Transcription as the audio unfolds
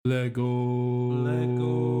Lego. Lego.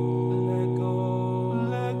 Lego.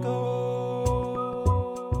 Lego.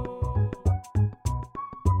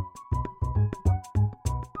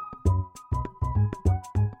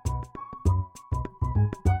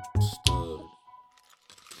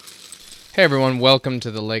 Hey everyone, welcome to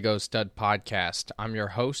the Lego Stud Podcast. I'm your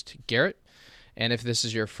host, Garrett, and if this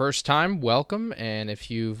is your first time, welcome, and if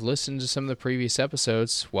you've listened to some of the previous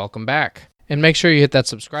episodes, welcome back. And make sure you hit that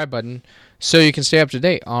subscribe button so you can stay up to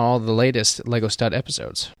date on all the latest Lego Stud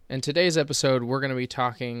episodes. In today's episode, we're going to be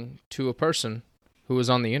talking to a person who was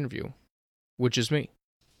on the interview, which is me.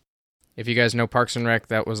 If you guys know Parks and Rec,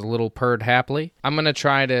 that was a little purred happily. I'm going to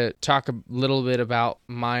try to talk a little bit about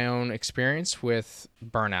my own experience with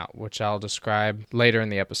burnout, which I'll describe later in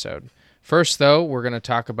the episode. First, though, we're going to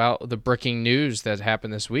talk about the breaking news that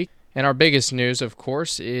happened this week. And our biggest news, of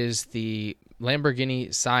course, is the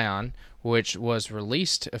Lamborghini Scion, which was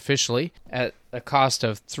released officially at a cost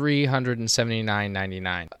of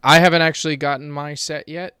 $379.99. I haven't actually gotten my set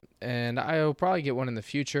yet, and I'll probably get one in the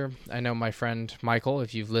future. I know my friend Michael,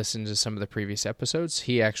 if you've listened to some of the previous episodes,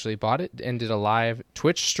 he actually bought it and did a live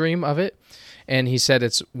Twitch stream of it, and he said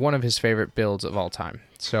it's one of his favorite builds of all time.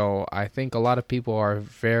 So I think a lot of people are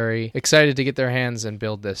very excited to get their hands and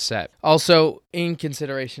build this set. Also, in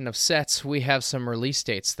consideration of sets, we have some release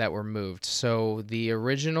dates that were moved. So the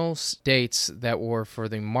original dates that were for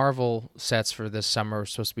the Marvel sets for this summer were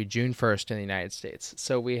supposed to be June 1st in the United States.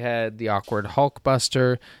 So we had the Awkward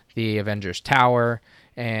Hulkbuster, the Avengers Tower,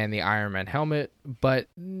 and the Iron Man helmet, but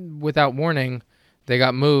without warning, they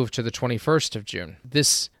got moved to the 21st of June.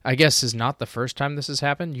 This, I guess, is not the first time this has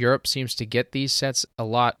happened. Europe seems to get these sets a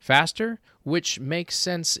lot faster, which makes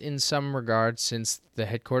sense in some regards since the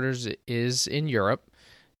headquarters is in Europe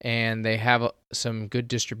and they have some good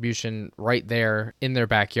distribution right there in their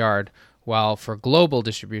backyard. While for global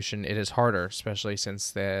distribution, it is harder, especially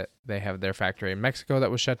since they have their factory in Mexico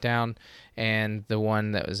that was shut down, and the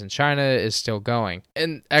one that was in China is still going.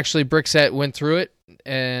 And actually, Brickset went through it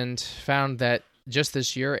and found that just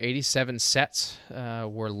this year, 87 sets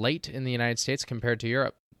were late in the United States compared to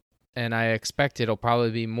Europe. And I expect it'll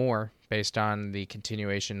probably be more based on the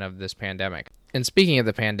continuation of this pandemic. And speaking of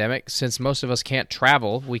the pandemic, since most of us can't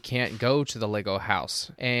travel, we can't go to the Lego house.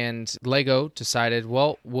 And Lego decided,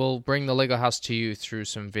 well, we'll bring the Lego house to you through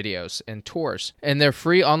some videos and tours. And they're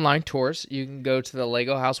free online tours. You can go to the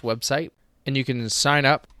Lego house website and you can sign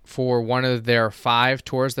up for one of their 5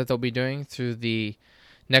 tours that they'll be doing through the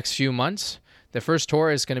next few months. The first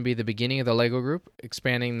tour is going to be the beginning of the Lego Group,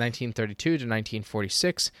 expanding 1932 to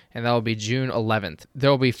 1946, and that will be June 11th. There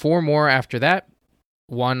will be 4 more after that,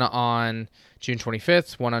 one on June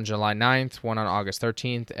 25th, one on July 9th, one on August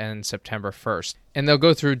 13th, and September 1st. And they'll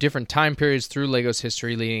go through different time periods through Lego's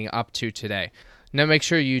history leading up to today. Now make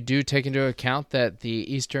sure you do take into account that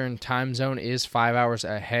the Eastern time zone is 5 hours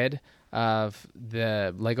ahead of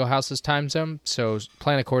the Lego house's time zone, so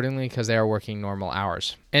plan accordingly because they are working normal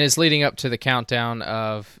hours. And it's leading up to the countdown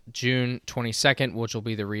of June 22nd, which will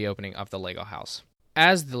be the reopening of the Lego house.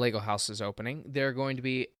 As the Lego house is opening, they're going to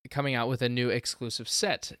be coming out with a new exclusive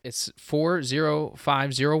set. It's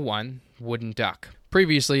 40501 Wooden Duck.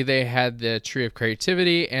 Previously, they had the Tree of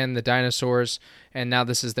Creativity and the dinosaurs, and now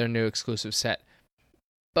this is their new exclusive set.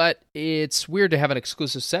 But it's weird to have an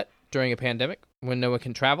exclusive set during a pandemic when no one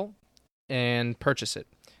can travel and purchase it.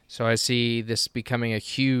 So I see this becoming a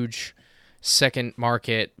huge second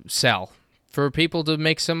market sell for people to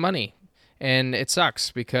make some money. And it sucks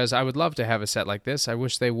because I would love to have a set like this. I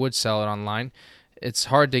wish they would sell it online. It's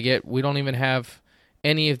hard to get. We don't even have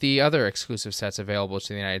any of the other exclusive sets available to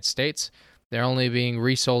the United States. They're only being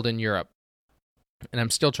resold in Europe. And I'm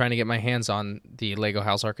still trying to get my hands on the Lego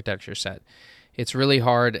House Architecture set. It's really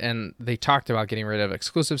hard, and they talked about getting rid of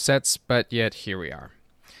exclusive sets, but yet here we are.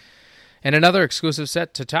 And another exclusive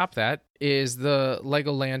set to top that is the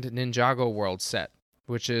Legoland Ninjago World set,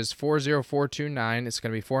 which is 40429. It's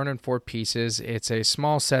going to be 404 pieces. It's a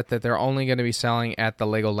small set that they're only going to be selling at the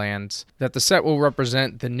Legoland. That the set will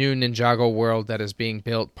represent the new Ninjago world that is being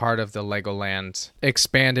built, part of the Legoland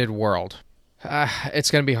expanded world.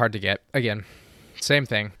 It's going to be hard to get. Again, same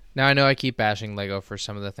thing. Now, I know I keep bashing Lego for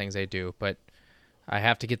some of the things they do, but I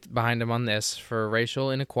have to get behind them on this for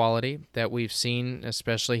racial inequality that we've seen,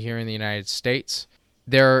 especially here in the United States.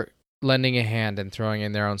 They're lending a hand and throwing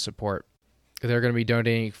in their own support. They're going to be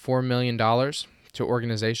donating $4 million to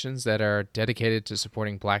organizations that are dedicated to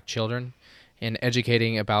supporting black children and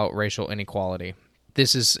educating about racial inequality.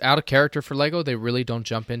 This is out of character for Lego. They really don't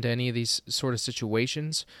jump into any of these sort of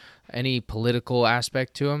situations, any political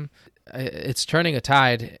aspect to them. It's turning a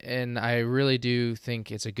tide, and I really do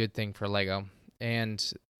think it's a good thing for Lego.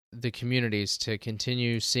 And the communities to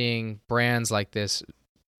continue seeing brands like this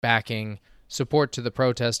backing support to the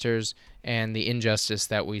protesters and the injustice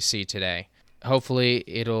that we see today. Hopefully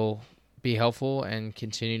it'll be helpful and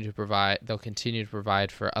they'll continue to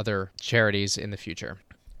provide for other charities in the future.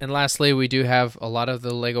 And lastly, we do have a lot of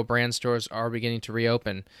the LEGO brand stores are beginning to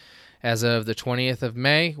reopen. As of the 20th of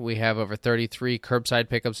May, we have over 33 curbside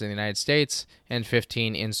pickups in the United States and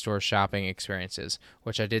 15 in-store shopping experiences,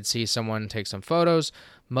 which I did see someone take some photos.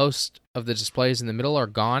 Most of the displays in the middle are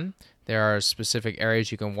gone. There are specific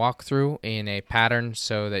areas you can walk through in a pattern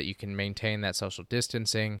so that you can maintain that social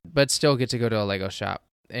distancing, but still get to go to a LEGO shop.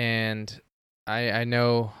 And I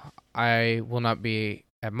know I will not be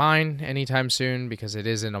at mine anytime soon because it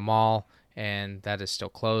is in a mall and that is still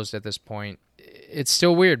closed at this point. It's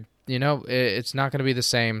still weird. It's not going to be the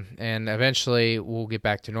same, and eventually we'll get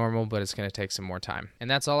back to normal, but it's going to take some more time. And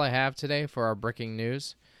that's all I have today for our breaking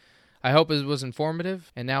news. I hope it was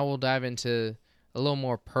informative, and now we'll dive into a little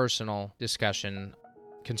more personal discussion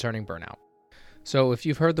concerning burnout. So if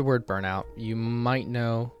you've heard the word burnout, you might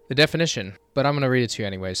know the definition, but I'm going to read it to you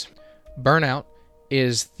anyways. Burnout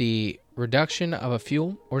is the reduction of a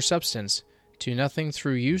fuel or substance to nothing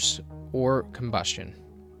through use or combustion.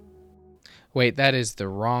 Wait, that is the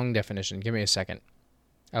wrong definition. Give me a second.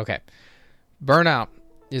 Okay. Burnout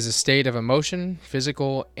is a state of emotion,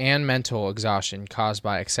 physical, and mental exhaustion caused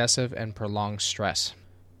by excessive and prolonged stress.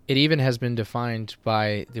 It even has been defined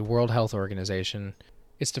by the World Health Organization.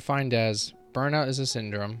 It's defined as burnout is a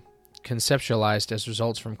syndrome conceptualized as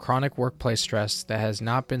results from chronic workplace stress that has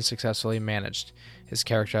not been successfully managed. It's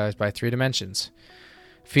characterized by 3 dimensions.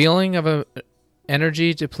 Feeling of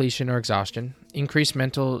energy depletion or exhaustion, increased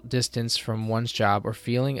mental distance from one's job or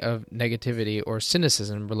feeling of negativity or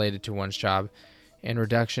cynicism related to one's job, and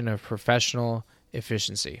reduction of professional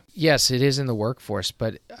efficiency. Yes, it is in the workforce,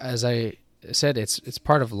 but as I said, it's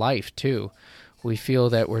part of life too. We feel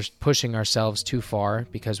that we're pushing ourselves too far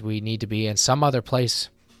because we need to be in some other place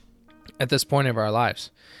at this point of our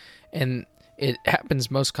lives. And it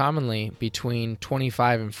happens most commonly between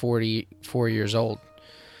 25 and 44 years old.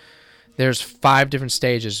 There's 5 different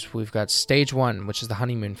stages. We've got stage 1, which is the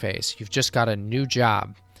honeymoon phase. You've just got a new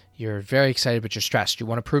job. You're very excited, but you're stressed. You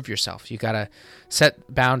want to prove yourself. You got to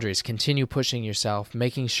set boundaries, continue pushing yourself,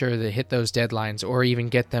 making sure to hit those deadlines or even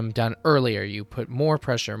get them done earlier. You put more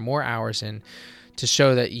pressure, more hours in to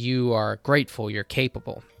show that you are grateful, you're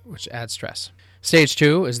capable, which adds stress. Stage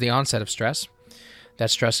 2 is the onset of stress.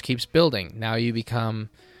 That stress keeps building. Now you become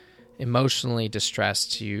emotionally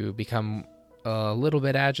distressed. You become a little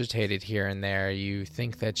bit agitated here and there. You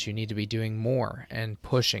think that you need to be doing more and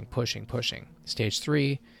pushing. Stage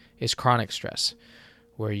 3 is chronic stress,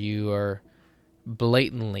 where you are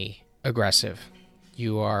blatantly aggressive.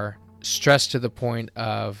 You are stressed to the point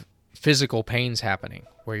of physical pains happening,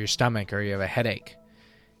 where your stomach or you have a headache,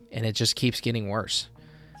 and it just keeps getting worse.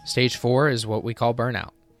 Stage 4 is what we call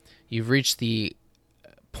burnout. You've reached the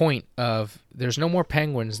point of there's no more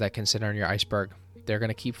penguins that can sit on your iceberg. They're going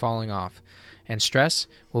to keep falling off. And stress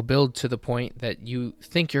will build to the point that you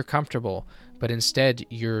think you're comfortable, but instead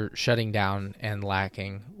you're shutting down and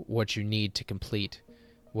lacking what you need to complete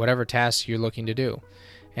whatever task you're looking to do.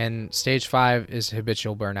 And stage 5 is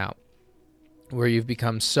habitual burnout, where you've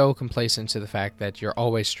become so complacent to the fact that you're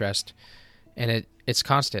always stressed, and it's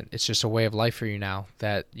constant. It's just a way of life for you now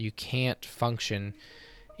that you can't function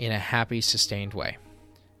in a happy, sustained way.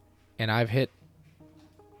 And I've hit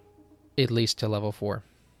at least to level 4.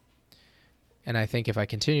 And I think if I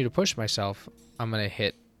continue to push myself, I'm going to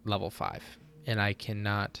hit level 5. And I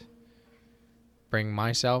cannot bring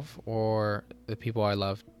myself or the people I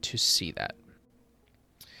love to see that.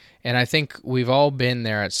 And I think we've all been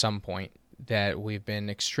there at some point, that we've been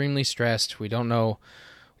extremely stressed. We don't know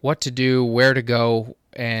what to do, where to go,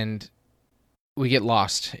 and we get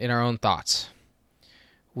lost in our own thoughts.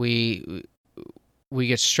 We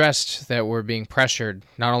get stressed that we're being pressured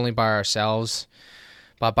not only by ourselves,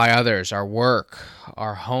 but by others, our work,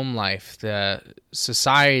 our home life, the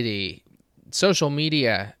society, social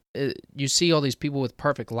media. You see all these people with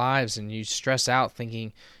perfect lives and you stress out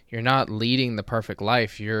thinking you're not leading the perfect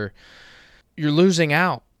life. You're losing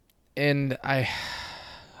out. And I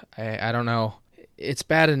don't know. It's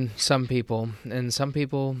bad in some people, and some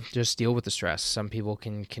people just deal with the stress. Some people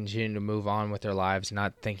can continue to move on with their lives,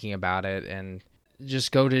 not thinking about it, and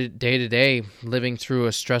just go to day living through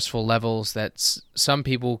a stressful levels that some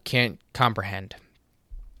people can't comprehend.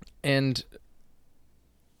 And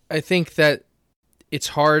I think that it's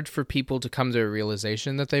hard for people to come to a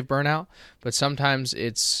realization that they've burnt out, but sometimes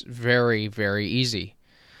it's very, very easy.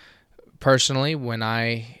 Personally, when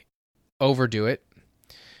I overdo it,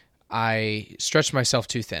 I stretch myself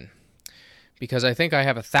too thin because I think I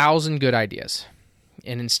have 1,000 good ideas.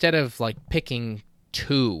 And instead of like picking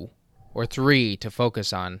 2 or 3 to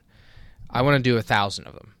focus on, I want to do 1,000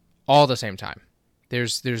 of them all at the same time.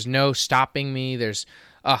 There's no stopping me. This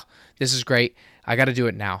is great. I got to do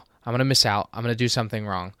it now. I'm going to miss out. I'm going to do something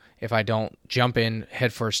wrong if I don't jump in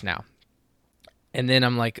headfirst now. And then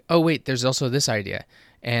I'm like, oh, wait, there's also this idea.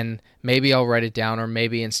 And maybe I'll write it down, or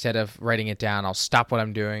maybe instead of writing it down, I'll stop what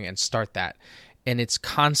I'm doing and start that. And it's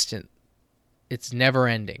constant. It's never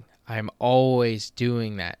ending. I'm always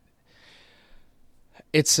doing that.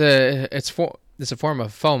 It's a form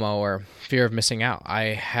of FOMO, or fear of missing out. I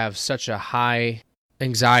have such a high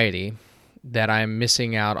anxiety that I'm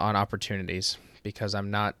missing out on opportunities because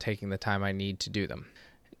I'm not taking the time I need to do them.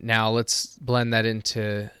 Now let's blend that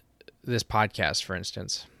into this podcast, for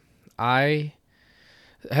instance. I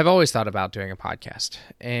have always thought about doing a podcast,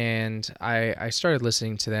 and I started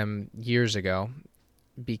listening to them years ago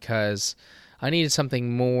because I needed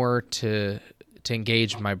something more to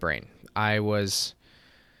engage my brain. I was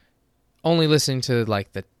only listening to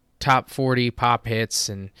like the top 40 pop hits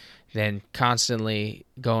and then constantly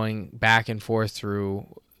going back and forth through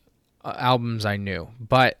albums I knew.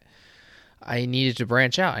 But I needed to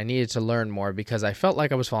branch out. I needed to learn more because I felt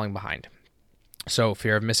like I was falling behind. So,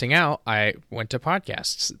 fear of missing out, I went to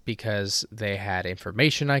podcasts because they had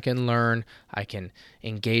information I can learn. I can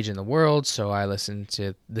engage in the world. So I listened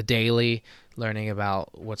to The Daily, learning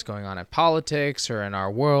about what's going on in politics or in our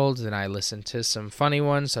world. Then I listened to some funny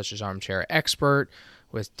ones, such as Armchair Expert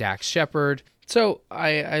with Dax Shepard. So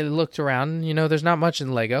I looked around. There's not much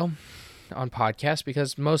in Lego on podcasts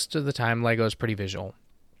because most of the time Lego is pretty visual.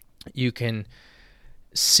 You can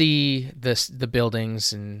see the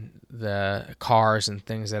buildings and the cars and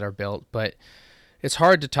things that are built, but it's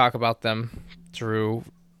hard to talk about them through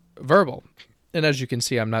verbal. And as you can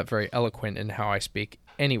see, I'm not very eloquent in how I speak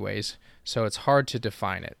anyways, so it's hard to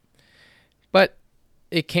define it. But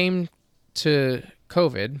it came to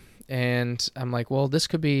COVID, and I'm like, well, this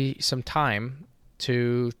could be some time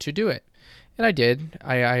to do it. And I did.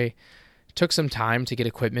 I took some time to get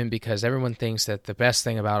equipment because everyone thinks that the best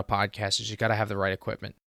thing about a podcast is you got to have the right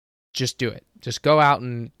equipment. Just do it. Just go out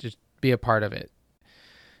and just be a part of it,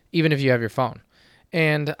 even if you have your phone.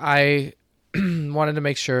 And I wanted to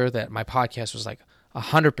make sure that my podcast was like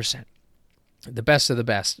 100%, the best of the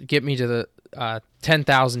best. Get me to the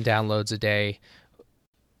 10,000 downloads a day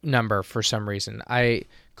number for some reason. I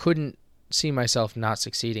couldn't see myself not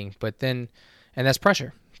succeeding, but then, and that's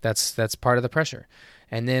pressure. That's part of the pressure.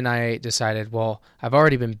 And then I decided, well, I've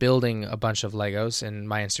already been building a bunch of Legos and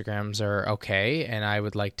my Instagrams are okay, and I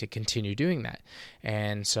would like to continue doing that.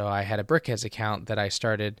 And so I had a Brickheads account that I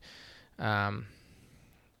started about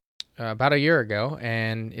a year ago,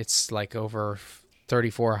 and it's like over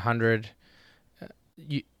 3,400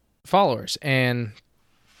 followers. And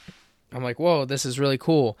I'm like, whoa, this is really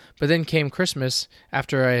cool. But then came Christmas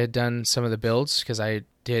after I had done some of the builds, because I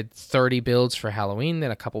did 30 builds for Halloween,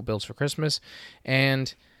 then a couple builds for Christmas,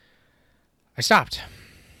 and I stopped.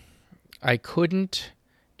 I couldn't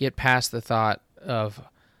get past the thought of,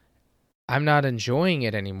 I'm not enjoying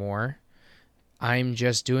it anymore. I'm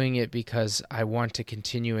just doing it because I want to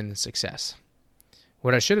continue in the success.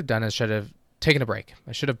 What I should have done is should have taken a break.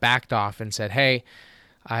 I should have backed off and said, hey,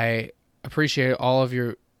 I appreciate all of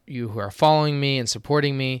you who are following me and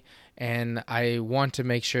supporting me, and I want to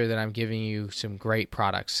make sure that I'm giving you some great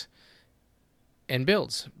products and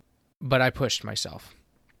builds. But I pushed myself.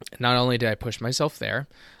 Not only did I push myself there,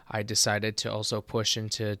 I decided to also push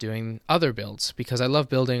into doing other builds because I love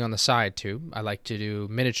building on the side too. I like to do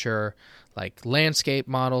miniature, like landscape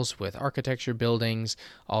models with architecture buildings.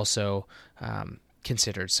 Also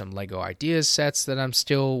considered some Lego Ideas sets that I'm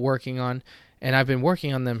still working on. And I've been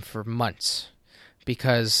working on them for months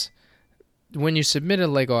because when you submit a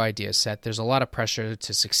Lego Ideas set, there's a lot of pressure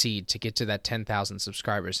to succeed, to get to that 10,000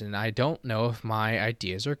 subscribers, and I don't know if my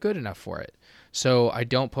ideas are good enough for it. So I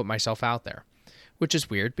don't put myself out there, which is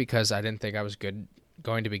weird because I didn't think I was going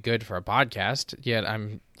to be good for a podcast, yet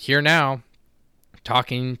I'm here now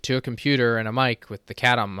talking to a computer and a mic with the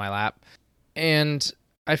cat on my lap, and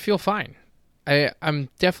I feel fine. I'm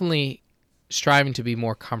definitely striving to be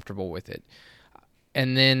more comfortable with it.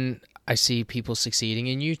 And then I see people succeeding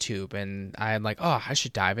in YouTube, and I'm like, oh, I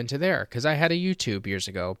should dive into there, because I had a YouTube years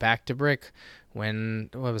ago, Back to Brick, when,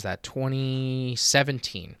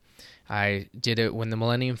 2017. I did it when the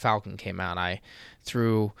Millennium Falcon came out. I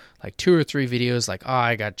threw like 2 or 3 videos like, oh,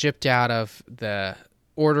 I got gypped out of the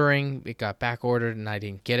ordering. It got back ordered, and I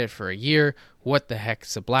didn't get it for a year. What the heck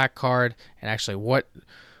is a black card? And actually,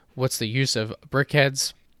 what's the use of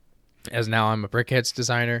Brickheads? as now I'm a Brickheads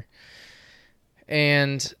designer.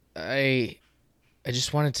 And I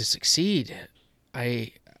just wanted to succeed.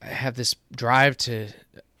 I have this drive to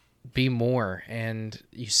be more, and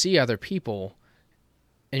you see other people,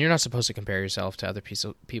 and you're not supposed to compare yourself to other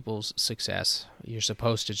people's success. You're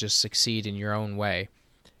supposed to just succeed in your own way.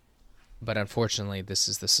 But unfortunately, this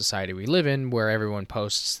is the society we live in, where everyone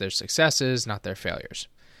posts their successes, not their failures.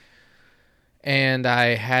 And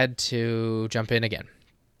I had to jump in again.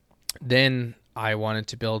 Then I wanted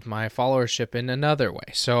to build my followership in another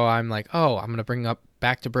way. So I'm like, oh, I'm going to bring up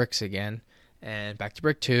back to Bricks again, and back to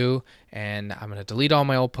Brick 2, and I'm going to delete all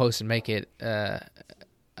my old posts and make it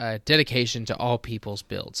a dedication to all people's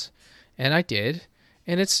builds. And I did,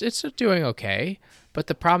 and it's doing okay. But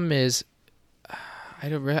the problem is, I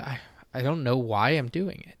don't know why I'm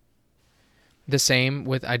doing it. The same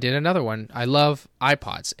with, I did another one. I love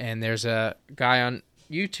iPods, and there's a guy on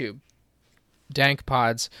YouTube, Dank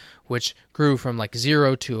Pods, which grew from like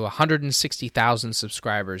 0 to 160,000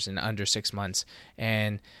 subscribers in under 6 months.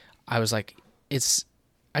 And I was like,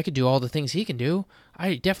 I could do all the things he can do.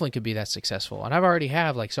 I definitely could be that successful. And I've already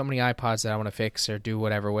have like so many iPods that I want to fix or do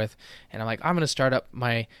whatever with. And I'm like, I'm going to start up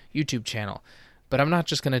my YouTube channel. But I'm not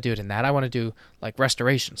just going to do it in that. I want to do like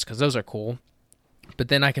restorations, because those are cool. But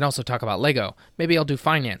then I can also talk about Lego. Maybe I'll do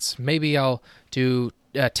finance. Maybe I'll do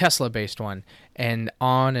a Tesla-based one. And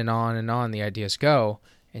on and on and on the ideas go.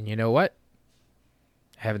 And you know what?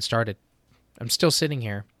 I haven't started. I'm still sitting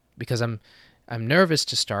here because I'm nervous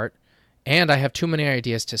to start, and I have too many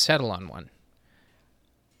ideas to settle on one.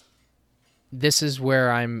 This is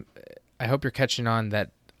where I hope you're catching on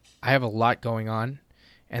that I have a lot going on,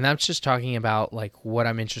 and I'm just talking about like what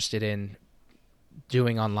I'm interested in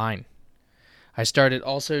doing online. I started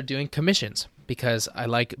also doing commissions because I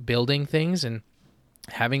like building things, and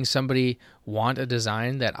having somebody want a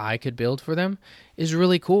design that I could build for them is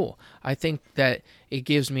really cool. I think that it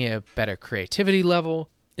gives me a better creativity level.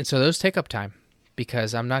 And so those take up time,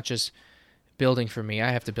 because I'm not just building for me.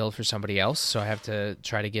 I have to build for somebody else. So I have to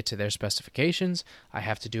try to get to their specifications. I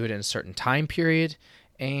have to do it in a certain time period.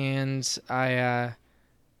 And I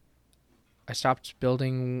stopped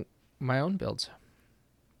building my own builds.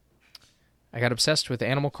 I got obsessed with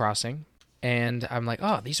Animal Crossing, and I'm like,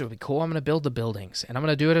 oh, these would be cool. I'm going to build the buildings, and I'm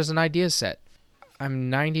going to do it as an idea set.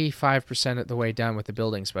 I'm 95% of the way done with the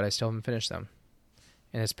buildings, but I still haven't finished them.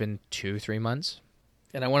 And it's been 2-3 months.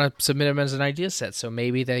 And I want to submit them as an idea set, so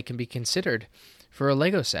maybe they can be considered for a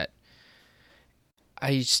Lego set.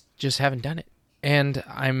 I just haven't done it. And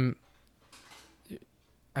I'm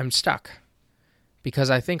stuck, because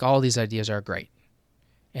I think all these ideas are great.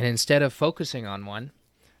 And instead of focusing on one,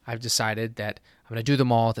 I've decided that I'm going to do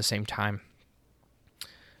them all at the same time.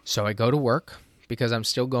 So I go to work, because I'm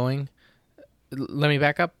still going. Let me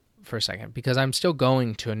back up for a second, because I'm still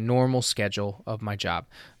going to a normal schedule of my job.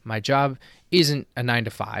 My job isn't a 9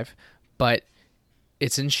 to 5, but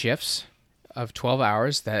it's in shifts of 12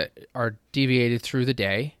 hours that are deviated through the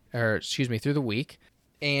day, through the week.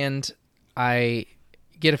 And I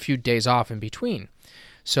get a few days off in between.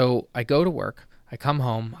 So I go to work, I come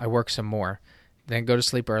home, I work some more, then go to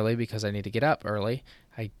sleep early because I need to get up early.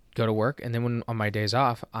 I go to work, and then when on my days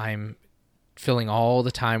off, I'm filling all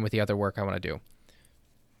the time with the other work I want to do,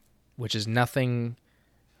 which is nothing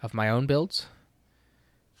of my own builds.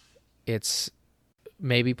 It's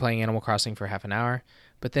maybe playing Animal Crossing for half an hour,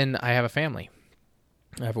 but then I have a family.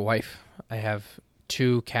 I have a wife. I have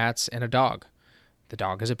 2 cats and a dog. The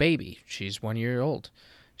dog is a baby. She's 1 year old.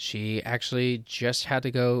 She actually just had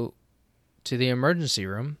to go to the emergency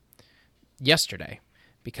room yesterday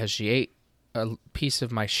because she ate a piece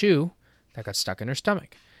of my shoe that got stuck in her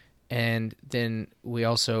stomach. And then we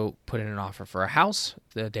also put in an offer for a house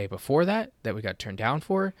the day before that we got turned down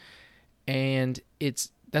for. And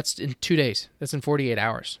that's in 2 days. That's in 48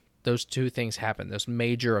 hours. Those 2 things happen, those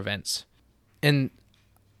major events. And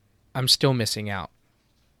I'm still missing out.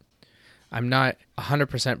 I'm not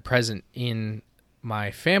 100% present in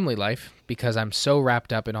my family life because I'm so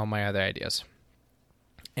wrapped up in all my other ideas.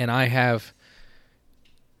 And I have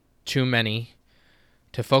too many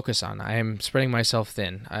to focus on. I am spreading myself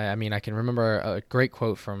thin. I mean, I can remember a great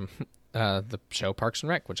quote from the show Parks and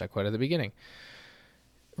Rec, which I quoted at the beginning.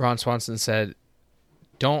 Ron Swanson said,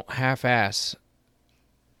 "Don't half-ass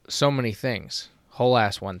so many things.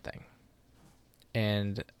 Whole-ass one thing."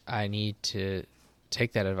 And I need to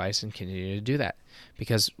take that advice and continue to do that.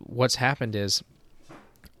 Because what's happened is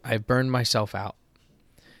I've burned myself out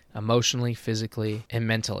emotionally, physically, and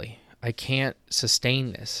mentally. I can't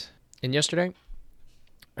sustain this. And yesterday,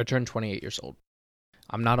 I turned 28 years old.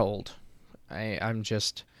 I'm not old. I'm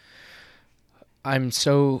just I'm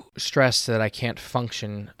so stressed that I can't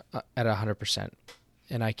function at 100%,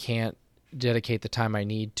 and I can't dedicate the time I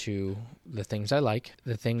need to the things I like,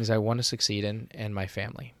 the things I want to succeed in, and my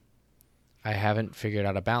family. I haven't figured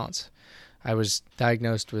out a balance. I was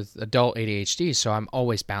diagnosed with adult ADHD, so I'm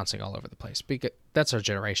always bouncing all over the place. Because that's our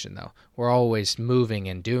generation, though. We're always moving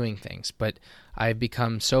and doing things, but I've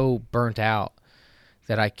become so burnt out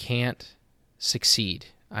that I can't succeed.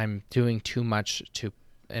 I'm doing too much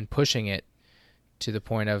and pushing it to the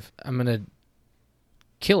point of I'm going to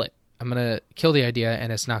kill it. I'm going to kill the idea,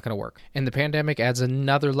 and it's not going to work. And the pandemic adds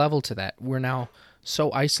another level to that. We're now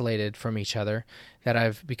so isolated from each other that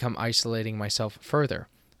I've become isolating myself further.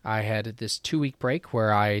 I had this 2-week break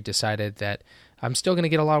where I decided that I'm still going to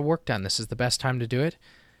get a lot of work done. This is the best time to do it.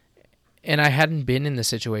 And I hadn't been in the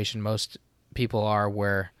situation most people are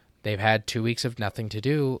where they've had 2 weeks of nothing to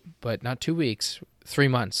do, but not 2 weeks, 3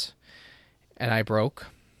 months. And I broke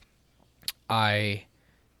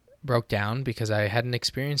down because I hadn't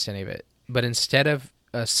experienced any of it. But instead of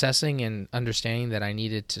assessing and understanding that I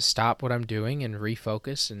needed to stop what I'm doing and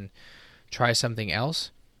refocus and try something else,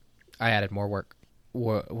 I added more work.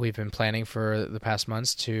 We've been planning for the past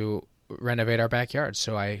months to renovate our backyard,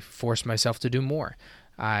 so I forced myself to do more.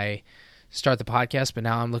 I start the podcast, but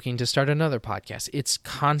now I'm looking to start another podcast. It's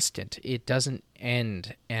constant. It doesn't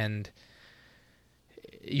end, and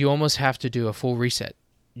you almost have to do a full reset.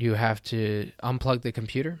 You have to unplug the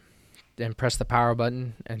computer and press the power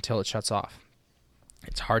button until it shuts off.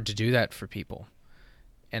 It's hard to do that for people,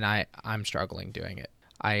 and I'm struggling doing it.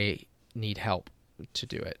 I need help to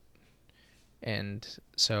do it. And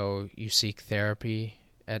so you seek therapy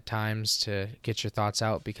at times to get your thoughts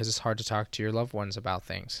out because it's hard to talk to your loved ones about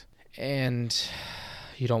things. And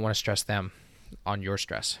you don't want to stress them on your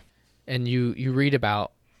stress. And you read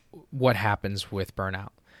about what happens with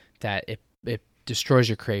burnout, that it destroys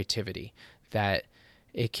your creativity, that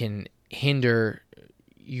it can hinder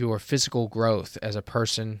your physical growth as a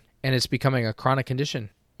person, and it's becoming a chronic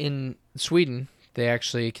condition. In Sweden, they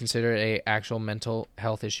actually consider it an actual mental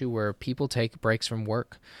health issue where people take breaks from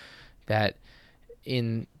work, that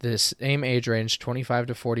in the same age range, 25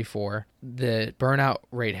 to 44, the burnout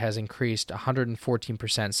rate has increased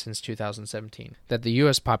 114% since 2017. That the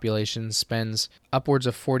U.S. population spends upwards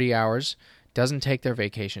of 40 hours, doesn't take their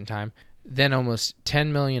vacation time. Then almost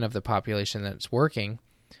 10 million of the population that's working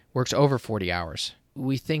works over 40 hours.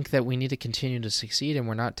 We think that we need to continue to succeed, and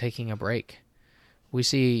we're not taking a break. We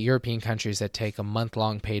see European countries that take a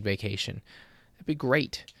month-long paid vacation. That'd be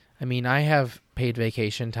great. I mean, I have paid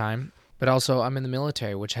vacation time, but also I'm in the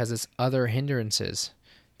military, which has its other hindrances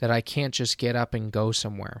that I can't just get up and go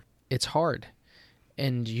somewhere. It's hard,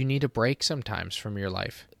 and you need a break sometimes from your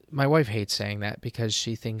life. My wife hates saying that because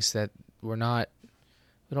she thinks that we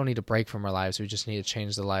don't need a break from our lives. We just need to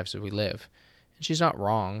change the lives that we live. And she's not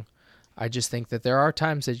wrong. I just think that there are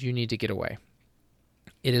times that you need to get away.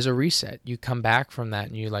 It is a reset. You come back from that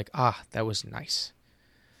and you're like, that was nice.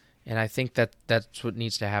 And I think that that's what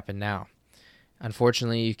needs to happen now.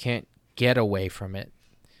 Unfortunately, you can't get away from it.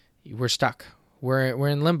 We're stuck. We're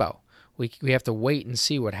in limbo. We have to wait and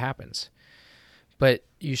see what happens. But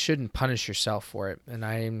you shouldn't punish yourself for it.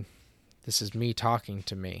 And this is me talking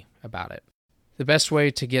to me about it. The best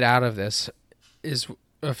way to get out of this is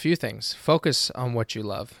a few things. Focus on what you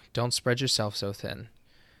love. Don't spread yourself so thin.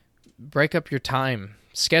 Break up your time.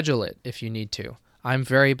 Schedule it if you need to. I'm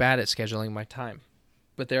very bad at scheduling my time.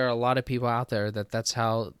 But there are a lot of people out there that's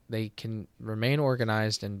how they can remain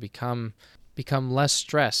organized and become less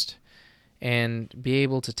stressed and be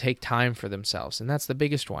able to take time for themselves. And that's the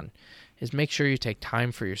biggest one, is make sure you take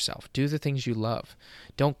time for yourself. Do the things you love.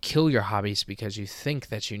 Don't kill your hobbies because you think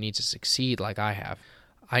that you need to succeed like I have.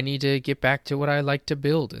 I need to get back to what I like to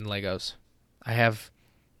build in Legos. I have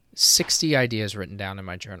 60 ideas written down in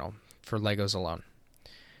my journal for Legos alone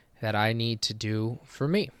that I need to do for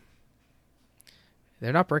me.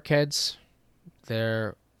 They're not brickheads.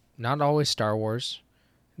 They're not always Star Wars.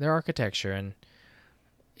 They're architecture, and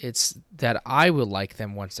it's that I will like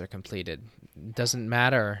them once they're completed. It doesn't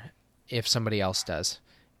matter if somebody else does,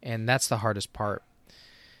 and that's the hardest part.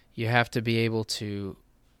 You have to be able to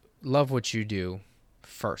love what you do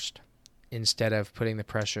first instead of putting the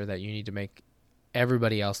pressure that you need to make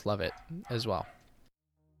everybody else love it as well.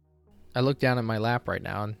 I look down at my lap right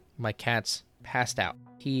now, and my cat's passed out.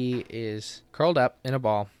 He is curled up in a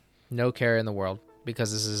ball, no care in the world,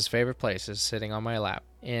 because this is his favorite place, is sitting on my lap.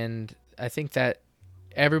 And I think that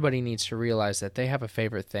everybody needs to realize that they have a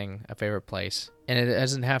favorite thing, a favorite place. And it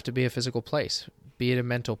doesn't have to be a physical place. Be it a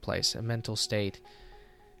mental place, a mental state.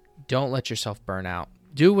 Don't let yourself burn out.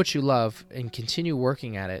 Do what you love and continue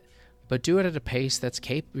working at it, but do it at a pace that's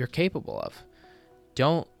you're capable of.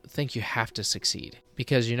 don't think you have to succeed.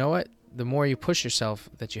 Because you know what? The more you push yourself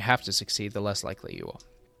that you have to succeed, the less likely you will.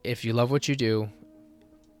 If you love what you do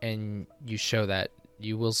and you show that,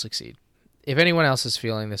 you will succeed. If anyone else is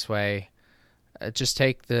feeling this way, just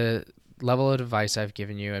take the level of advice I've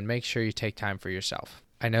given you and make sure you take time for yourself.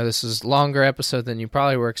 I know this is a longer episode than you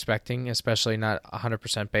probably were expecting, especially not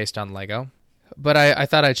 100% based on Lego, but I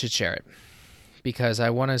thought I should share it because I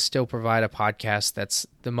want to still provide a podcast that's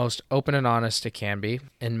the most open and honest it can be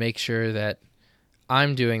and make sure that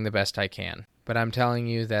I'm doing the best I can. But I'm telling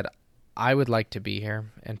you that I would like to be here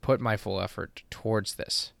and put my full effort towards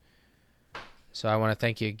this. So I want to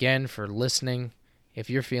thank you again for listening. If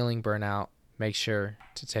you're feeling burnout, make sure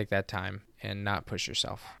to take that time and not push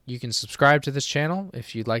yourself. You can subscribe to this channel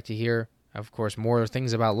if you'd like to hear, of course, more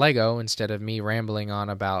things about Lego instead of me rambling on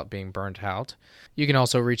about being burnt out. You can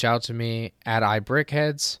also reach out to me at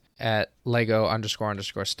iBrickheads, at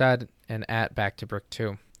Lego__stud, and at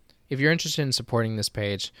Back2Brick2. If you're interested in supporting this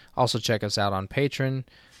page, also check us out on Patreon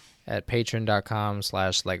at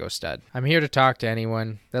patreon.com/LegoStud. I'm here to talk to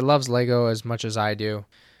anyone that loves Lego as much as I do.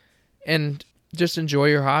 And just enjoy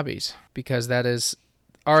your hobbies, because that is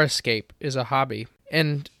our escape, is a hobby.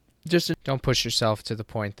 And just don't push yourself to the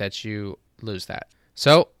point that you lose that.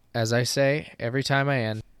 So, as I say every time I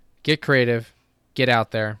end, get creative, get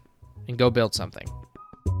out there, and go build something.